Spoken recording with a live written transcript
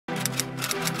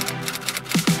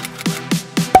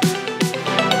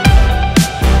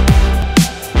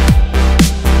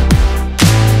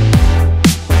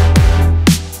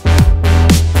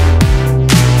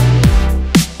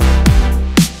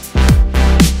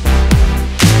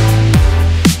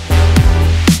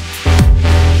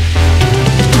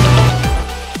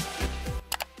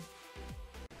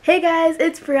Hey guys,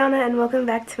 it's Brianna and welcome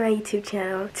back to my YouTube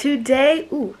channel. Today,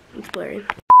 it's blurry.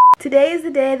 Today is the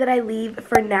day that I leave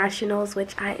for nationals,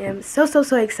 which I am so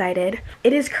excited.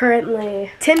 It is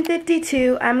currently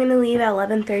 10:52. I'm gonna leave at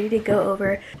 11:30 to go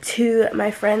over to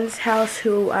my friend's house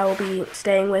who I will be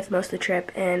staying with most of the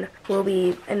trip, and we'll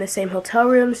be in the same hotel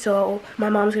room. So my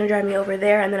mom's gonna drive me over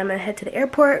there and then I'm gonna head to the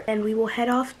airport and we will head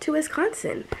off to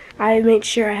Wisconsin. I made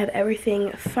sure I have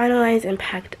everything finalized and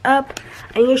packed up.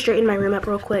 I need to straighten my room up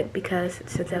real quick because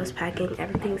since I was packing,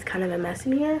 everything's kind of a mess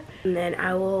in here. And then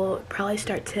I will probably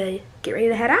start to get ready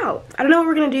to head out. I don't know what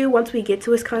we're gonna do once we get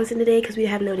to Wisconsin today because we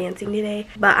have no dancing today,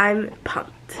 but I'm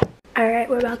pumped. Alright,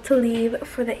 we're about to leave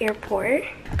for the airport.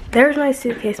 There's my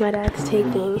suitcase my dad's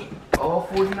taking. All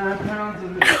 49 pounds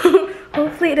of it.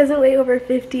 Hopefully it doesn't weigh over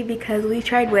 50 because we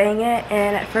tried weighing it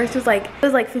and at first it was like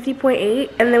 50.8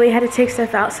 and then we had to take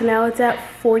stuff out, so now it's at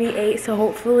 48. So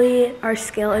hopefully our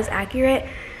scale is accurate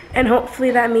and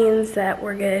hopefully that means that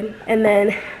we're good. And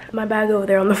then my bag over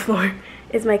there on the floor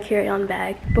is my carry-on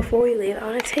bag. Before we leave, I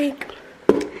want to take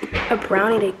a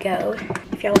brownie to go.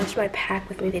 If y'all watched my pack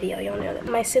with me video, y'all know that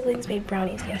my siblings made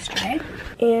brownies yesterday.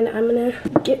 And I'm gonna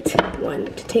get one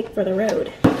to take for the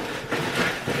road.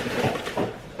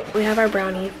 We have our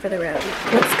brownie for the road.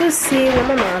 Let's go see where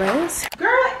my mom is.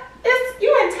 Girl, it's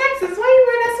you in Texas. Why are you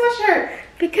wearing that sweatshirt?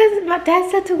 Because my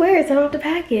dad said to wear it, so I don't have to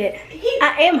pack it.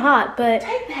 I am hot, but...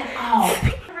 Take that off.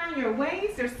 Around your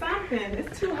waist or something.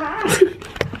 It's too hot.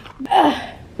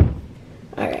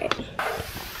 Alright.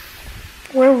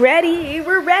 We're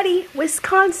ready.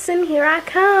 Wisconsin, here I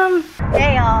come.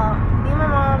 Hey y'all, me and my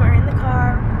mom are in the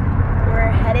car. We're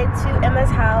headed to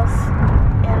Emma's house.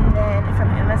 And then from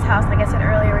Emma's house, like I said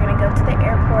earlier, we're gonna go to the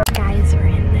airport. Guys, we're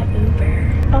in the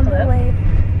Uber on the way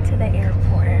to the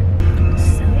airport.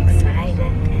 So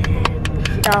excited.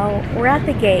 So we're at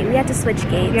the gate. We had to switch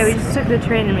gates. Yeah, we just took the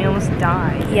train and we almost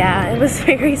died. Yeah, it was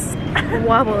very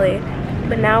wobbly.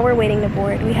 But now we're waiting to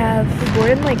board. We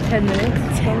board in like 10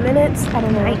 minutes. 10 minutes? I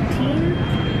don't know. 19?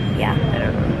 Yeah. I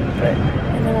don't know. But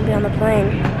and then we'll be on the plane.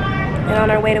 And on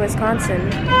our way to Wisconsin.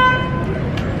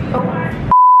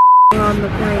 We're on the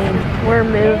plane. We're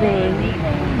moving.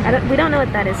 We don't know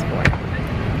what that is for.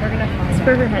 we're gonna find it's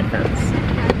for her headphones.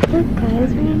 Look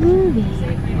guys, we're moving.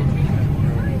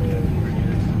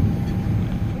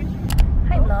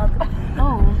 Hi vlog.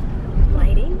 Oh.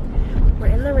 Lighting. We're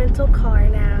in the rental car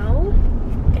now.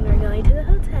 And we're going to the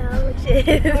hotel, which is...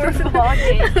 We're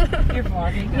vlogging. You're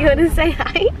vlogging. You want to say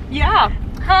hi? Yeah.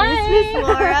 Hi. This is Miss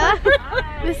Laura.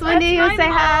 Miss Wendy, you want to say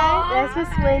hi? That's Miss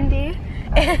Wendy.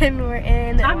 And we're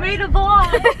in... I made a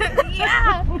vlog.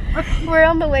 Yeah. We're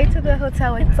on the way to the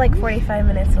hotel. It's like 45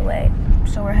 minutes away.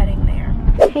 So we're heading there.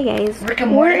 Hey guys.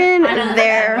 We're in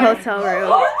their hotel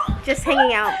room. Just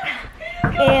hanging out.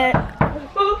 And...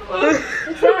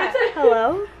 What's that?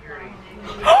 Hello?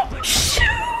 Shoot!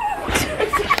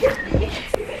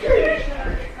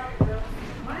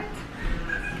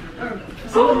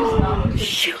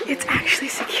 Shoot, it's actually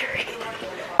security.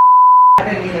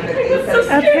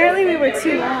 Apparently we were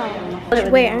too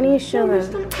loud. Wait, I need to show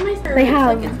them. They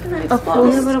have a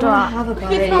full stop.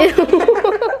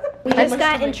 We just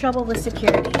got in trouble with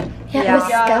security. Yeah, it was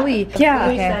scary. Yeah,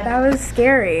 okay. That was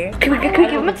scary. Can we give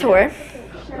them a tour?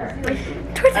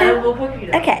 Tour time.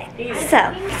 Okay,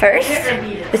 so first,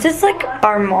 this is like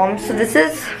our mom. So this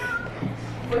is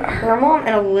her mom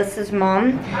and Alyssa's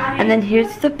mom. And then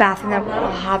here's the bathroom that we're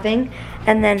all having.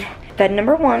 And then bed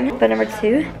number 1, bed number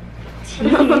 2.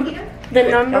 The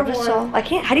number 1. I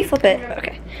can't. How do you flip it?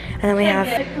 Okay. And then we have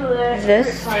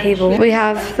this table. We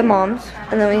have the mom's,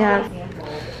 and then we have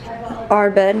our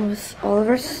bed with all of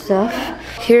our stuff.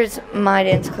 Here's my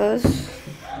dance clothes.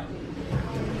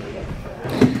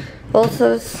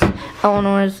 Alyssa's,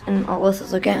 Eleanor's, and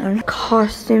Alyssa's again. Our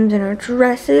costumes and our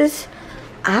dresses.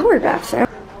 Our bathroom.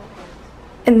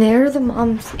 And there are the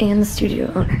moms and the studio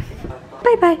owner.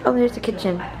 Bye bye. Oh, there's the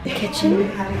kitchen. The kitchen.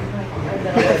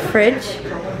 Like the fridge,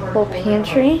 little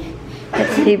pantry, a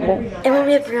table, and we'll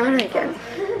be at Brianna again.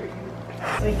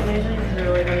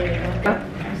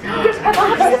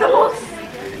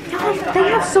 They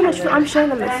have so much food. I'm showing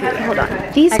them the food. Hold on.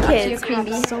 These kids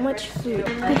have so much food.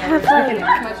 They have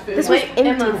like, this was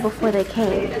empty before they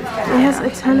came. It has a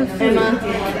ton of food. And then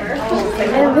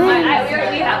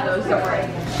they have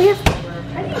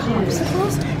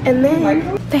popsicles. And then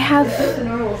they have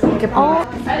all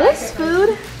this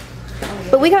food.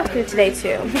 But we got food today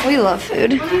too. We love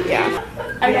food. Yeah.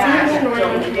 I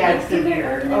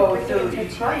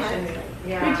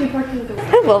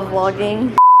love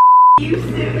vlogging.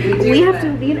 We have to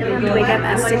be there to wake up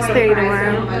at 6:30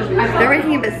 tomorrow. They're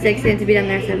waking up at 6, they have to be down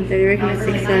there at 7:30. They're waking up at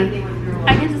 6, so I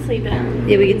get to sleep in.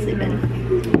 yeah, we can sleep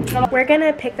in. We're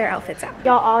gonna pick their outfits out.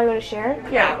 Y'all all want to share?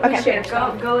 Yeah. Okay.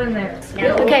 Go in there.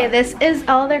 Okay, this is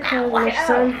all their clothes.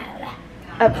 Some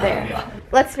up there.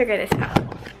 Let's figure this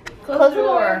out. Close the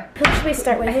door. Who should we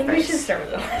start with? I think we should start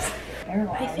with Alyssa.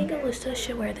 I think Alyssa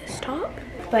should wear this top.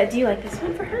 But do you like this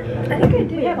one for her? I think I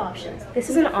do. We have options. This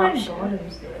is an option.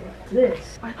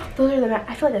 This. Those are the.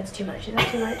 I feel like that's too much. Is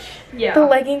that too much? Yeah. The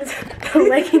leggings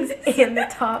and the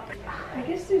top. I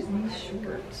guess there's these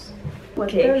shorts.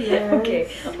 Okay.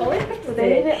 Okay. All I have to They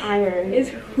need say an iron.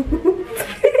 is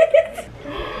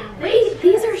Wait,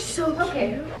 these are so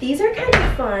cute. These are kind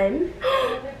of fun.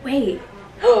 Wait.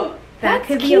 That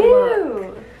could be a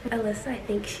look. Alyssa, I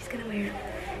think she's gonna wear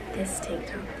this tank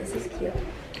top. This is cute.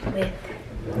 With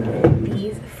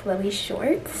these flowy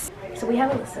shorts. So we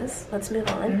have Alyssa's. Let's move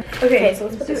on. Okay, so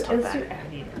let's put this top back.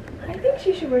 I think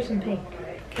she should wear some pink.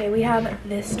 Okay, we have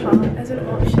this top as an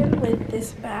option with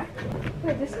this back.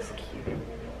 Wait, this is cute.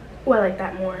 Oh, I like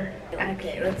that more.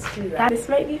 Okay, let's do that. This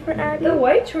might be for Abby. The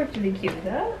white shorts would be cute with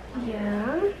that.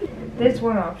 Yeah. There's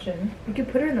one option. You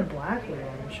could put her in the black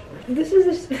orange. This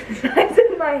is the size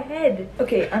of my head.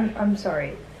 Okay, I'm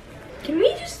sorry. Can we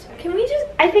just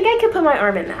I think I could put my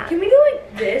arm in that. can we go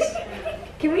like this?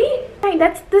 Can we? Hey,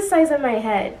 that's the size of my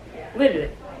head. Literally.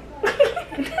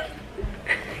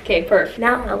 Okay, perfect.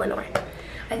 Now Eleanor.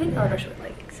 I think Eleanor should wear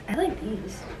leggings. I like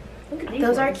these. Look at these.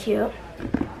 Those are cute.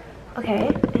 Okay,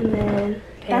 and then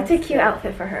that's a cute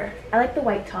outfit for her. I like the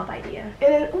white top idea.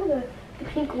 And then, oh, the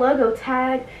pink logo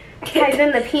tags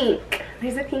in the pink.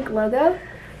 There's a pink logo.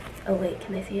 Oh wait,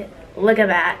 can I see it? Look at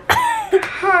that.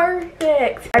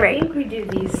 Perfect. All right. I think we do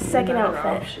these. Second another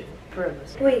outfit. option for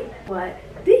this. Wait, what?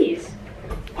 These.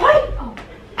 What? Oh.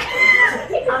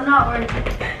 I'm not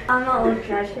wearing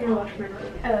trash. I need to wash my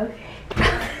clothes. Oh, okay.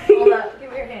 Hold up.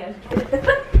 Give me your hand.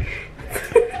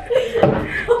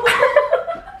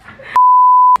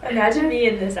 Imagine me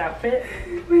in this outfit.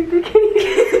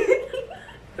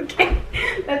 Okay,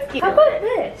 that's cute. How about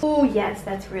this? Oh yes,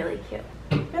 that's really cute.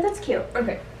 No, that's cute.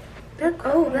 Okay.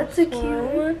 That's a cute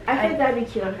one. I think that'd be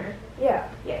cute on her. Yeah.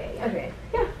 Yeah. Okay.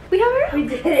 Yeah, we have her. We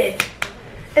did it.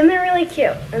 And they're really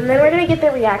cute. And then we're gonna get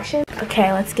their reaction.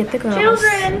 Okay, let's get the girls.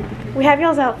 Children. We have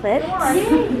y'all's outfits.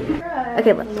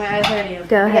 Okay, look. My eyes already.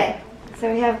 Go ahead.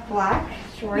 So we have black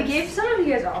shorts. We gave some of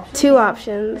you guys options. Two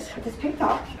options. This pink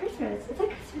top. Christmas. It's like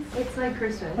Christmas. It's like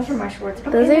Christmas. Those are my shorts.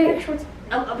 Those are- shorts.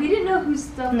 We didn't know whose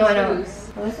stuff No, I know.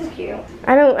 was. Oh, this is cute.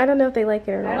 I don't know if they like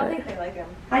it or I not. don't think they like them.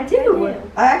 I do.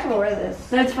 I actually wear this.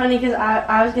 That's funny because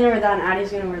I was gonna wear that and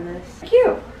Addie's gonna wear this.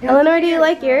 Cute. Eleanor, do you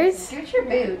like yours? Get your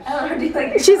boots. Eleanor, do you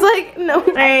like She's like, no.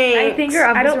 I think your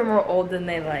I outfits don't. are more old than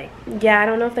they like. Yeah, I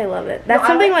don't know if they love it. That's I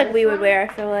something like like we would wear.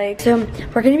 I feel like. So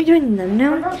we're gonna be doing them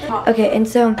now. Okay, and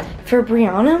so for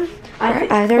Brianna,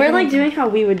 We're like doing how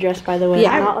we would dress, by the way.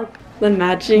 Yeah. Not like the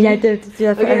matching. Yeah, do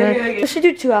that for Emma. okay. We should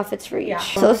do two outfits for each. Yeah.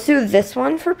 So let's do this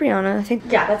one for Brianna. I think.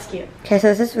 Yeah, that's cute. Okay,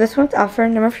 so this one's outfit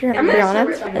number for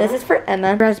Brianna, and this is for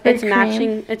Emma. Raspberry It's cream.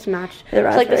 matching. It's matched. The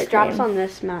It's like the raspberry straps cream. on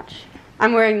this match.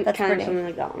 I'm wearing That's kind of pretty. something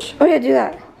like that one. Oh yeah, do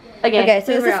that. Okay,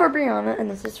 so this figure is for out. Brianna, and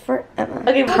this is for Emma.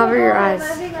 Okay, Cover your eyes.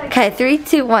 Okay, 3,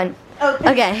 2, 1.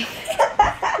 Okay.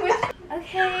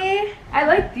 Okay. I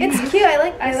like these. It's cute. I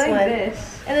like this I like one.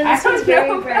 this. And then this one's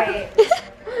very bright.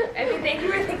 I mean, thank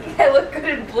you for thinking I look good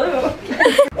in blue.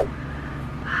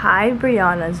 Hi,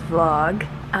 Brianna's vlog.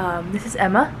 This is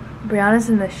Emma. Brianna's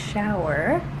in the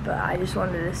shower, but I just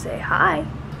wanted to say hi.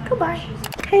 Goodbye.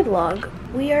 Hey vlog.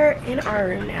 We are in our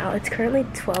room now. It's currently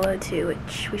 12:02,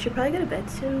 which we should probably go to bed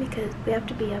soon because we have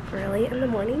to be up early in the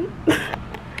morning.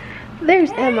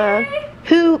 There's Emma,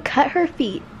 who cut her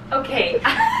feet Okay.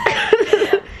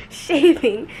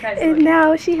 shaving, Guys, and look.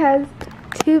 now she has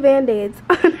 2 band-aids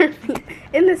on her feet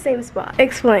in the same spot.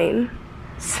 Explain.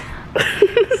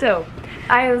 So,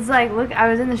 I was like, I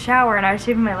was in the shower and I was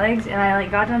shaving my legs and I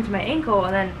like got down to my ankle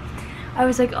and then I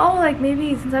was like, oh, like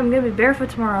maybe since I'm gonna be barefoot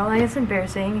tomorrow, like it's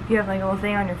embarrassing if you have like a little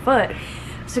thing on your foot.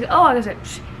 I was like, oh, I was like,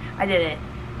 psh, I did it.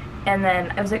 And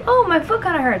then I was like, oh, my foot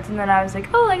kind of hurts. And then I was like,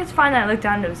 oh, like it's fine. Then I looked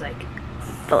down and it was like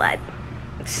Blood.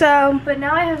 So, but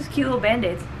now I have these cute little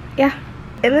band-aids. yeah.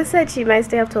 Emma said she might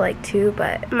stay up till like 2,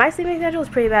 but my sleeping schedule is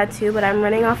pretty bad too, but I'm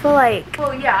running off of like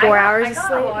Well, yeah, 4 I hours of got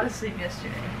sleep. a lot of sleep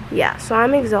yesterday. Yeah, so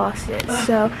I'm exhausted.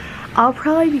 So I'll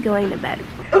probably be going to bed.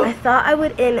 I thought I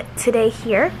would end today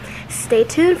here. Stay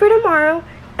tuned for tomorrow.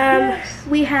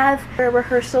 We have our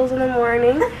rehearsals in the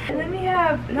morning. And then we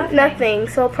have Nothing.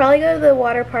 So I'll probably go to the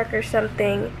water park or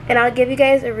something. And I'll give you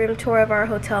guys a room tour of our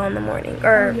hotel in the morning.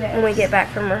 Or when we get back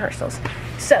from rehearsals.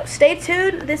 So stay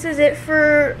tuned. This is it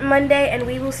for Monday. And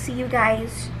we will see you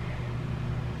guys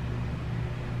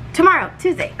tomorrow,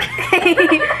 Tuesday.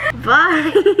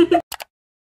 Bye.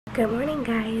 Good morning,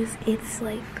 guys. It's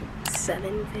like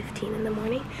 7:15 in the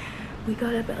morning. We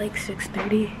got up at like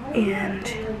 6:30 and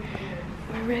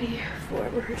we're ready for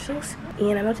rehearsals.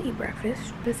 And I'm about to eat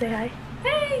breakfast. To say hi.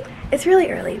 Hey! It's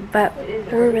really early, but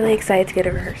we're really excited to go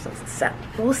to rehearsals. So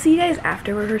we'll see you guys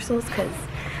after rehearsals because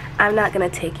I'm not gonna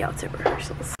take y'all to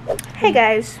rehearsals. Hey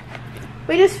guys,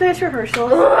 we just finished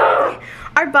rehearsals.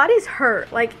 Our bodies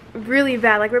hurt like really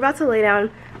bad. Like we're about to lay down.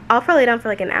 I'll probably lay down for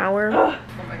like an hour. Oh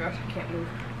my gosh, I can't move.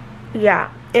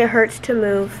 Yeah, it hurts to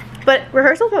move. But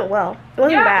rehearsals went well. It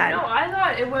wasn't bad. No, I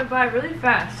thought it went by really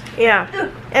fast. Yeah.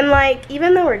 And like,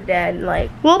 even though we're dead,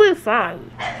 like, we'll be fine.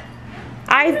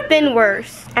 I've been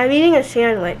worse. I'm eating a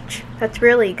sandwich that's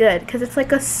really good because it's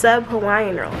like a sub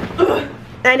Hawaiian roll.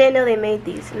 I didn't know they made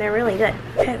these and they're really good.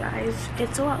 Hey guys,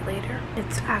 it's a lot later.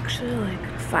 It's actually like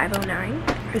 5:09.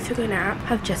 I took a nap.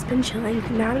 I've just been chilling.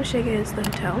 Now I'm gonna show you guys the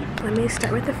hotel. Let me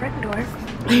start with the front door.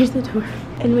 There's the door.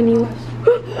 And when you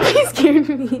you scared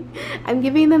me. I'm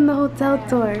giving them the hotel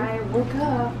tour. I woke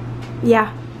up.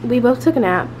 Yeah, we both took a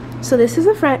nap. So this is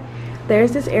the front.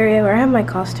 There's this area where I have my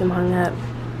costume hung up.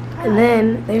 And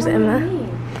then there's Emma.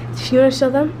 Do you want to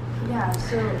show them? Yeah,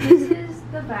 so this is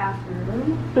the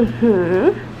bathroom.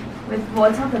 Well,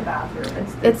 it's not the bathroom.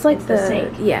 It's like the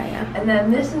sink. Yeah. And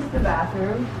then this is the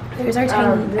bathroom. There's our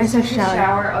tiny. This is the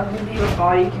shower. I'll give you a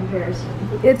body comparison.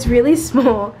 It's really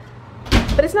small,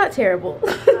 but it's not terrible.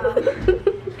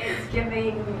 It's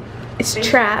giving. It's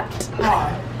trapped.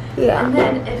 Pod. Yeah. And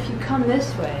then if you come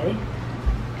this way,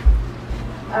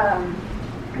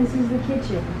 this is the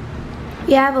kitchen.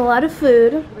 You have a lot of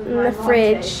food in My the latte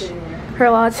fridge. sitting there. Her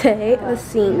latte, the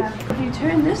sink. If you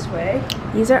turn this way,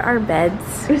 These are our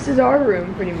beds. this is our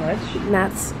room pretty much. And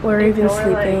that's where we've been Ignore,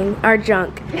 like- sleeping. Our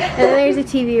junk. And then there's a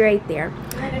TV right there.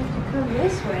 And if you come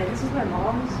this way, this is my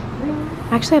mom's room.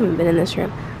 Actually, I haven't been in this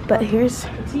room, but here's The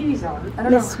TV's on. I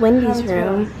don't Miss know Wendy's how it's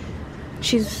room. on.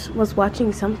 She was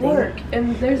watching something. Work.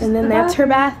 And there's And then the that's her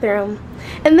bathroom.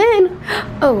 And then,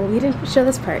 oh, we didn't show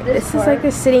this part. This This is like part.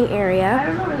 a sitting I area.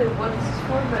 don't know really what this is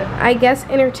for, but. I guess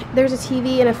there's a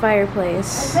TV and a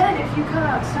fireplace. And then if you come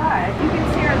outside, you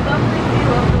can see our lovely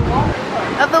view of the water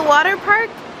park. Of the water park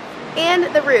and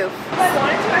the roof. If I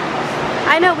wanted to, I could.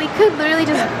 I know, we could literally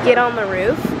just get on the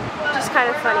roof, which is kind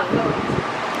of funny.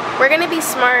 We're gonna be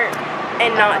smart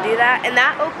and not do that. And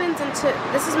that opens into,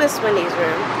 this is Miss Wendy's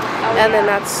room. And then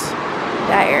that's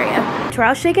that area. So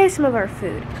I'll show you guys some of our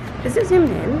food. Is it zoomed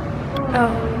in?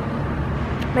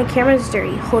 Oh, my camera's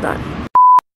dirty. Hold on.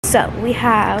 So we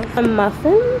have some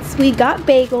muffins. We got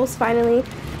bagels finally.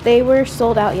 They were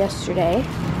sold out yesterday.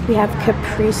 We have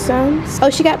Capri Suns. Oh,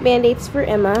 she got Band-Aids for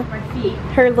Emma. My feet.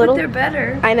 Her little. But they're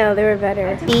better. I know, they were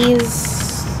better. These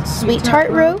sweet tart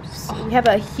ropes. We have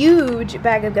a huge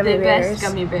bag of gummy The bears. best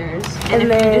gummy bears. And And if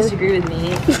then- you disagree with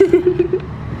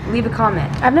me, leave a comment.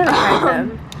 I've never tried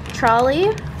them.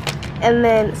 Trolley. And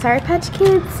then Sour Patch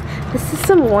Kids. This is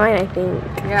some wine, I think,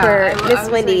 Yeah, for I Miss was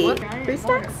Wendy. like, what? Fruit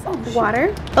snacks?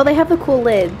 Water. Oh, they have the cool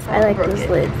lids. I like broke those it.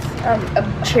 lids.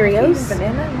 Cheerios.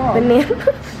 Banana? Mom.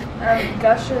 Banana.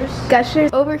 Gushers. Gushers.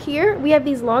 Over here, we have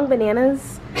these long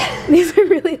bananas. These are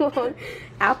really long.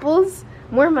 Apples.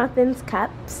 More muffins.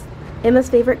 Cups. Emma's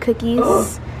favorite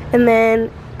cookies. And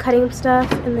then cutting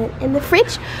stuff. And then in the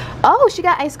fridge. Oh, she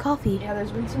got iced coffee. Yeah,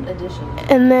 there's been some additions.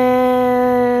 And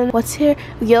then, what's here?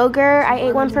 Yogurt. I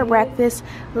ate one for breakfast.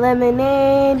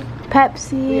 Lemonade.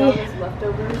 Pepsi.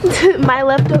 Leftovers. My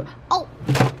leftover.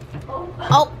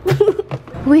 Oh.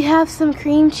 We have some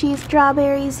cream cheese,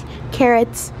 strawberries,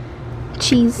 carrots,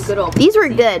 cheese. Good old These were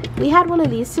good. We had one of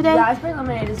these today. Raspberry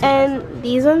lemonade is And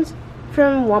these ones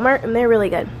from Walmart, and they're really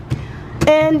good.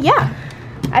 And yeah,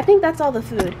 I think that's all the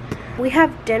food. We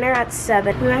have dinner at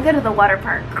 7. We want to go to the water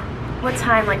park. What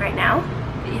time, like right now?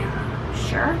 Yeah.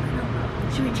 Sure.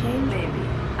 Should we change? Maybe.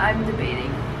 I'm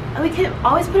debating. We could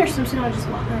always put our swimsuit on and just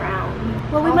walk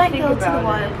around. Well, we I'll might think go to the about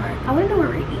water it. park. I want to know where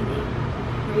we're eating.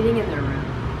 We're eating in their room.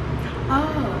 Oh,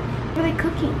 what are they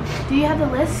cooking? Do you have the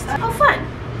list? Oh, fun.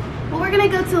 Well, we're gonna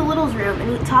go to the Little's room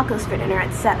and eat tacos for dinner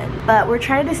at 7. But we're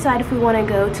trying to decide if we want to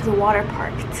go to the water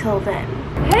park till then.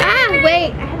 Hey!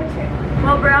 Wait. I have a trick.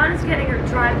 While Brown is getting her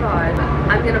tripod,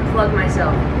 I'm gonna plug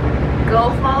myself. Go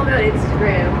follow me on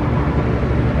Instagram.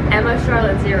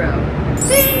 EmmaCharlotte0.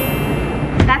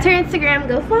 That's her Instagram.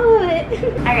 Go follow it.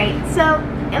 All right. So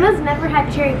Emma's never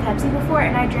had cherry Pepsi before,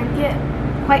 and I drink it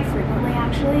quite frequently,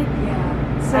 actually. Yeah.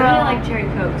 So I really like cherry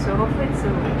Coke, so hopefully it's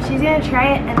similar. she's gonna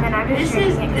try it, and then I'm just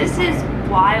drinking it. This is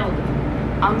wild.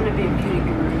 I'm gonna be a beauty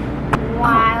guru.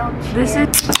 wild. This cherry.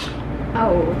 is.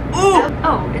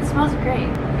 Oh, it smells great.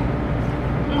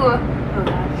 Oh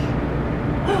gosh.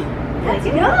 That's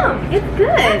yum. It's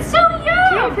good. That's so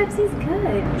yum. Cherry Pepsi's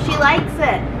good. She likes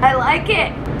it. I like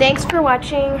it. Thanks for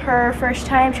watching her first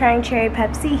time trying Cherry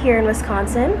Pepsi here in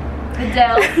Wisconsin.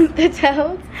 Adele. The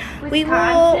Dells. We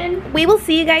will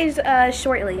see you guys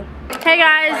shortly. Hey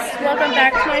guys, welcome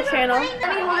back to my channel.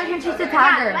 Let me hold it since she's a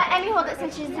tiger. Let Emmy hold it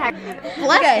since she's a tiger.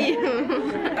 Bless you.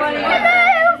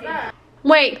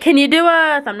 Wait, can you do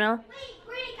a thumbnail?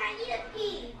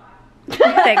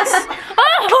 Thanks.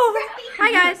 Oh!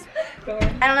 Hi guys. I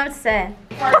don't know what to say.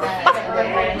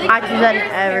 I do that in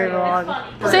every vlog.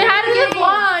 Say hi to the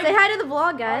vlog. Say hi to the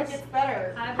vlog, guys.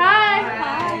 Hi.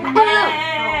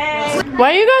 Why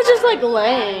are you guys just like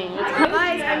laying?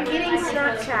 Guys, I'm getting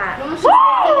Snapchat. She's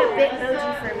making a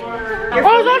Bitmoji for me.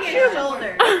 Oh, that's you.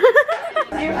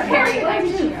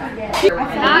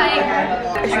 Hi.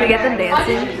 Should we get them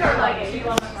dancing?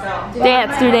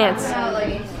 Dance, do dance.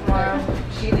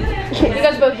 You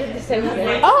guys both did the same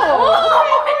thing.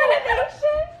 Oh!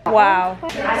 Wow.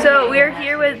 So we're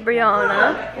here with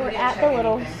Brianna. We're at the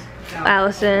Littles.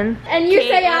 Allison. And you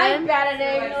say I'm bad at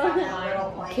it.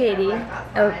 Katie.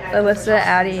 Alyssa,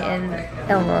 Addie, and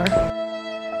Elma.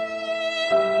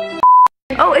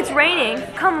 Oh, it's raining.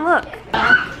 Come look.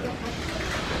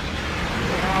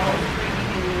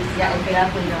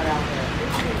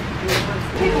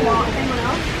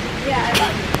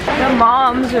 The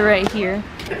moms are right here.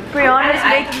 Brianna's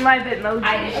making my Bitmoji.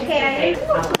 Okay,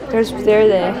 There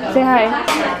they. Say hi.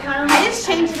 I just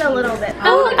changed it a little bit.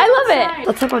 Oh, I love it.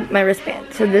 Let's talk about my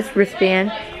wristband. So this wristband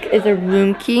is a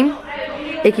room key.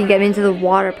 It can get me into the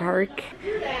water park.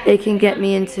 It can get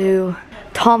me into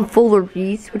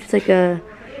Tomfooleries, which is like a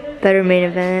better main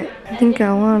event. I think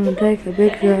I want to take a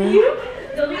picture.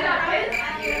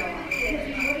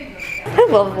 I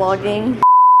love vlogging.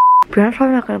 Brianna's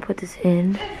probably not going to put this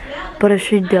in, but if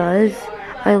she does,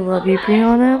 I love you,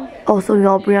 Brianna. Also,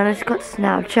 y'all, Brianna just got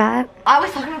Snapchat. I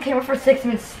was talking on camera for 6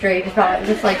 minutes straight.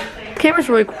 Just like, camera's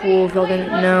really cool if y'all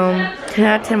didn't know. 10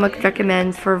 out of 10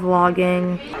 recommends for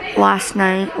vlogging. Last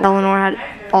night, Eleanor had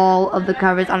all of the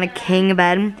covers on a king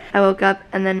bed. I woke up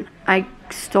and then I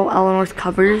stole Eleanor's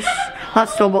covers. Not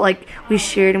stole, but like we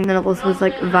shared, and then Alyssa was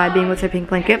like vibing with her pink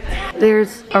blanket.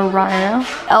 There's a rhino,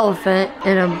 elephant,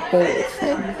 and a bull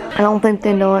thing. I don't think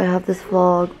they know I have this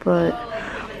vlog, but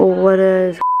what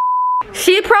is?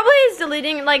 She probably is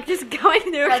deleting, like just going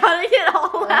through, cutting it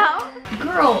all out.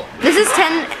 Girl. This is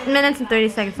 10 minutes and 30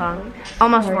 seconds long.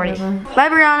 Almost 40. Bye,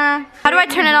 Brianna. How do I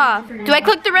turn it off? Do I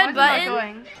click the red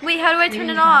button? Wait, how do I turn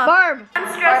it off? Barb.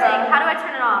 I'm stressing. How do I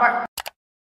turn it off?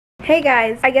 Hey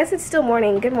guys, I guess it's still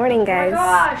morning. Good morning, guys. Oh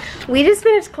my gosh. We just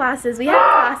finished classes. We had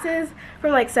classes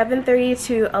from like 7:30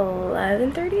 to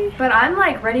 11:30. But I'm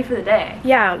like ready for the day.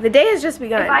 Yeah, the day has just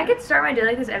begun. If I could start my day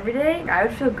like this every day, I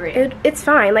would feel great. It's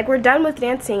fine. Like, we're done with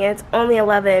dancing and it's only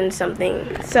 11 something.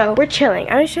 So we're chilling.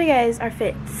 I'm gonna show you guys our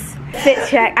fits. Fit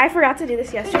check. I forgot to do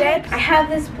this yesterday. I have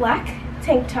this black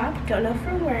tank top, don't know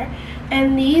from where,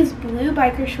 and these blue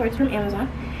biker shorts from Amazon.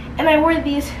 And I wore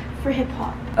these for hip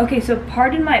hop. Okay, so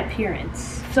pardon my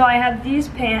appearance. So I have these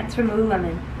pants from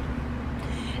Lululemon.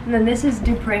 And then this is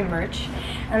Dupree merch.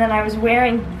 And then I was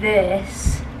wearing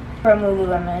this from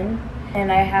Lululemon.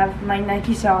 And I have my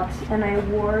Nike socks. And I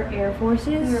wore Air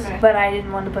Forces, but I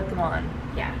didn't want to put them on.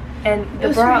 Yeah. And the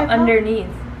bra underneath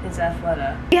is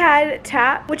Athleta. We had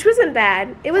tap, which wasn't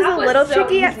bad. It was Tap a was little so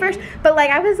tricky at easy. first, but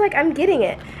like I was like, I'm getting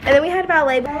it. And then we had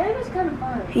ballet. Ballet was kind of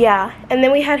fun. Yeah, and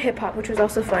then we had hip hop, which was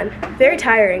also fun. Very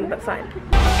tiring, but fun.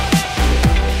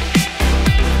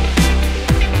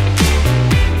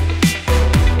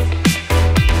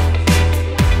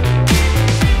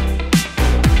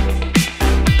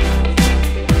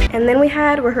 And then we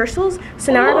had rehearsals,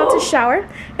 so now we're about to shower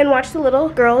and watch the little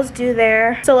girls do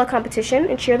their solo competition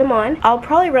and cheer them on. I'll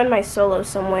probably run my solo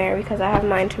somewhere because I have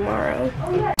mine tomorrow.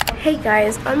 Hey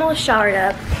guys, I'm all showered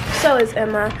up, so is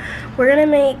Emma. We're gonna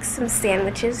make some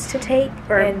sandwiches to take,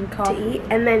 or to eat,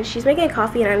 and then she's making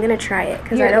coffee and I'm gonna try it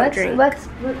because I don't drink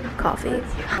coffee.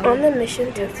 On the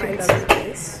mission to find some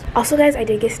peace. Also guys, I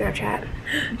did get Snapchat,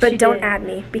 but don't add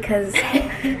me because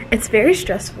it's very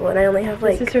stressful and I only have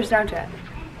like... This is her Snapchat.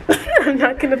 I'm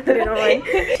not gonna put it on.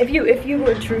 If you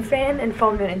were a true fan and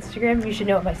followed me on Instagram, you should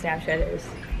know what my Snapchat is.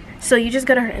 So you just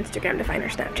go to her Instagram to find her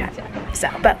Snapchat. So,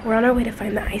 but we're on our way to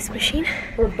find the ice machine.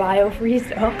 Or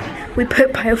biofreeze up. We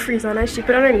put biofreeze on us. She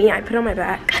put it on her knee. I put it on my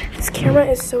back. This camera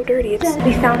is so dirty.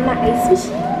 We found the ice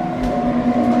machine.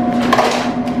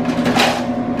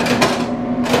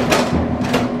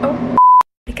 Oh,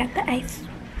 we got the ice.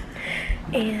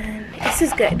 And this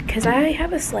is good because I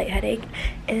have a slight headache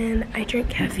and I drink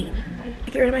caffeine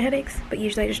to get rid of my headaches, but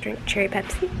usually I just drink cherry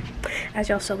Pepsi. As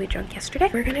y'all saw, we drank yesterday.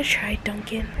 We're gonna try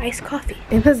Dunkin' iced coffee.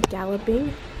 Emma's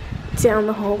galloping down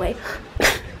the hallway.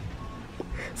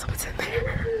 someone's in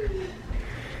there.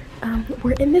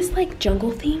 We're in this like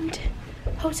jungle themed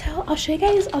hotel. I'll show you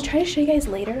guys, I'll try to show you guys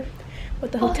later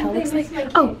what the hotel looks like.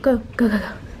 Oh, go.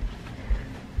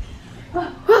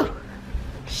 Whoa.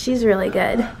 She's really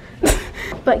good.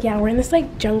 But yeah, we're in this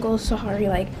like jungle safari,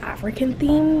 like African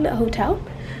themed hotel.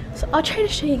 So I'll try to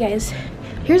show you guys.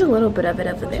 Here's a little bit of it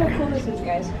over there. How cool this is,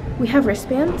 guys. We have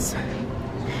wristbands.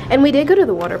 And we did go to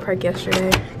the water park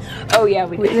yesterday. Oh yeah,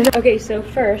 we did. Okay, so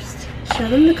first, Show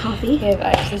them the coffee. we have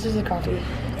ice. This is the coffee.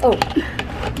 Oh,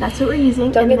 That's what we're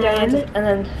using. Dunkin' And Donuts, and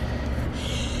then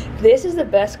this is the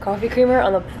best coffee creamer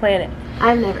on the planet.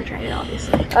 I've never tried it,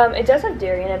 obviously. It does have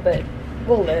dairy in it, but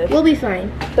we'll live. We'll be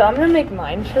fine. So I'm gonna make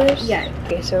mine first. Yeah.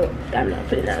 Okay, so I'm not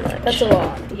putting that much. that's a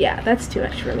lot. Yeah, that's too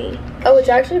much for me. Oh, it's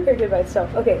actually pretty good by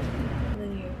itself. Okay. And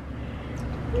then you.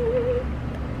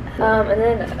 And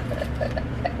then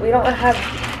we don't have.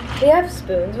 We have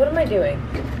spoons. What am I doing?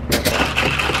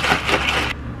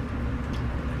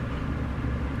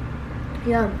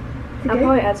 Yeah. I'll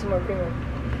probably add some more creamer.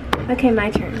 Okay,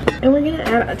 my turn. And we're gonna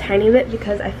add a tiny bit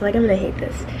because I feel like I'm gonna hate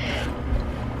this.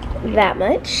 That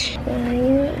much.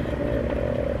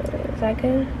 Is that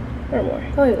good? Or more?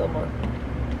 Probably a little more.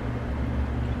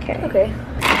 Okay. Okay.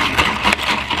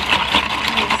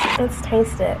 Let's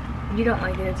taste it. You don't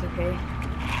like it, it's okay.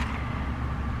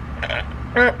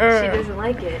 She doesn't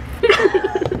like it.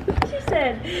 She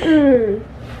said.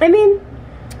 I mean,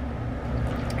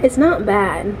 it's not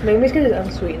bad. Maybe it's because it's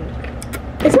unsweetened.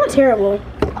 It's not terrible.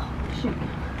 Shoot.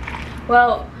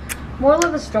 Well, moral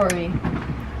of the story.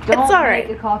 Don't alright.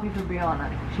 make a coffee for Brianna.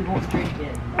 She won't drink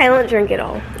it. I won't drink it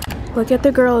all. Look at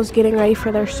the girls getting ready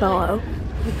for their solo.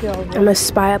 I'm gonna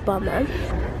spy up on them.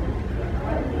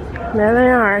 There they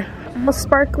are. All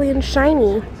sparkly and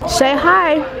shiny. Say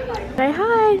hi. Say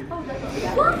hi.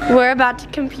 We're about to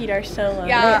compete our solo.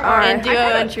 Yeah, and duo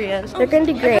and trios. They're gonna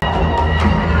do great.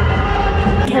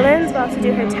 Kaylyn's about to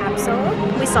do her tap solo.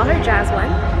 We saw her jazz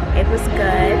one. It was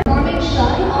good.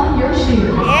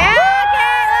 Yeah,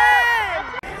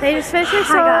 Kaylyn! They just finished their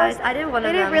solos. Hi guys, I did one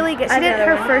of They them. did really good. She did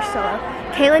her first solo.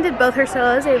 Kaylyn did both her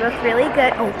solos. They were both really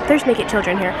good. Oh, there's naked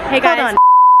children here. Hey guys. Hold on.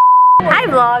 Hi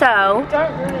vlog. So,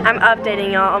 I'm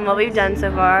updating y'all on what we've done so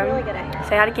far.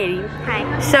 Say hi to Katie.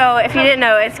 Hi. So, if you didn't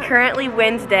know, it's currently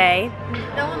Wednesday,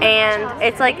 and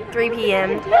it's like 3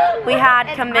 p.m. We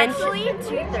had convention. Actually,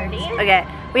 2:30. Okay,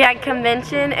 we had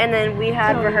convention, and then we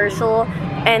had rehearsal,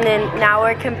 and then now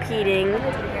we're competing.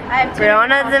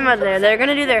 Brianna and them are there. They're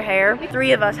gonna do their hair.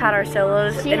 3 of us had our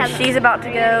solos, and she's about to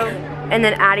go, and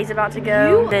then Addie's about to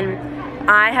go. Then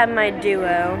I have my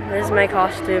duo. This is my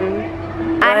costume.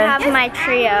 I have my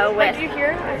trio with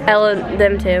Ella,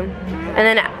 them too. And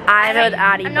then I have with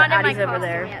Addie, but Addie's over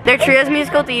there. Their trio's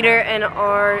musical theater, and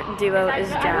our duo is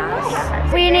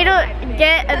jazz. We need to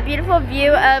get a beautiful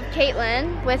view of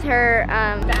Caitlin with her,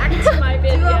 Back to my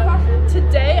video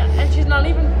today, and she's not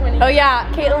even pointing. Oh yeah,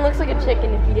 Caitlin looks like a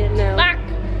chicken if you didn't know.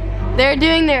 They're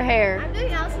doing their hair.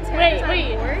 Wait.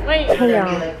 Hey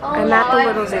y'all, I'm at the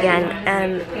Littles again,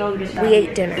 and we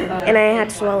ate dinner. And I had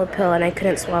to swallow a pill, and I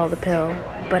couldn't swallow the pill,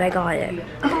 but I got it.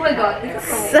 Oh my god.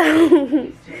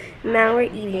 So, now we're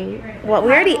eating. Well,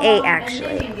 we already ate,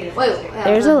 actually.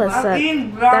 There's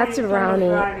Alyssa, that's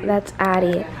Ronnie, that's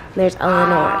Addie, there's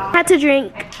Eleanor. I had to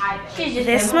drink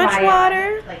this much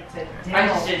water,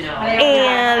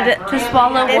 and To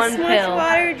swallow this one much pill.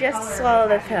 water just to swallow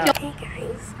the pill. Hey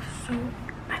guys, so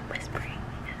I'm whispering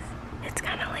because it's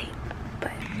kind of late,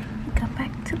 but we got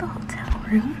back to the hotel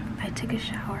room. I took a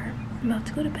shower. I'm about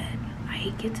to go to bed.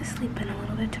 I get to sleep in a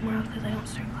little bit tomorrow because I don't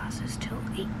start classes till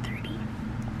 8:30.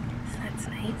 So that's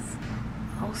nice.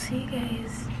 I'll see you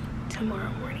guys tomorrow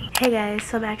morning. Hey guys,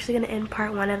 so I'm actually going to end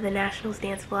part 1 of the Nationals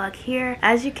dance vlog here.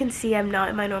 As you can see, I'm not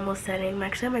in my normal setting. I'm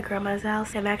actually at my grandma's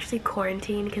house. I'm actually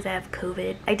quarantined because I have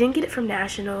COVID. I didn't get it from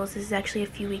Nationals. This is actually a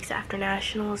few weeks after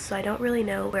Nationals, so I don't really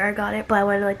know where I got it, but I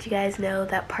wanted to let you guys know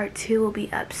that part 2 will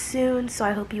be up soon, so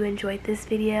I hope you enjoyed this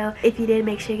video. If you did,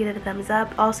 make sure you give it a thumbs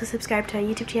up. Also subscribe to my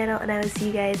YouTube channel, and I will see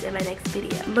you guys in my next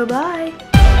video.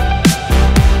 Bye-bye!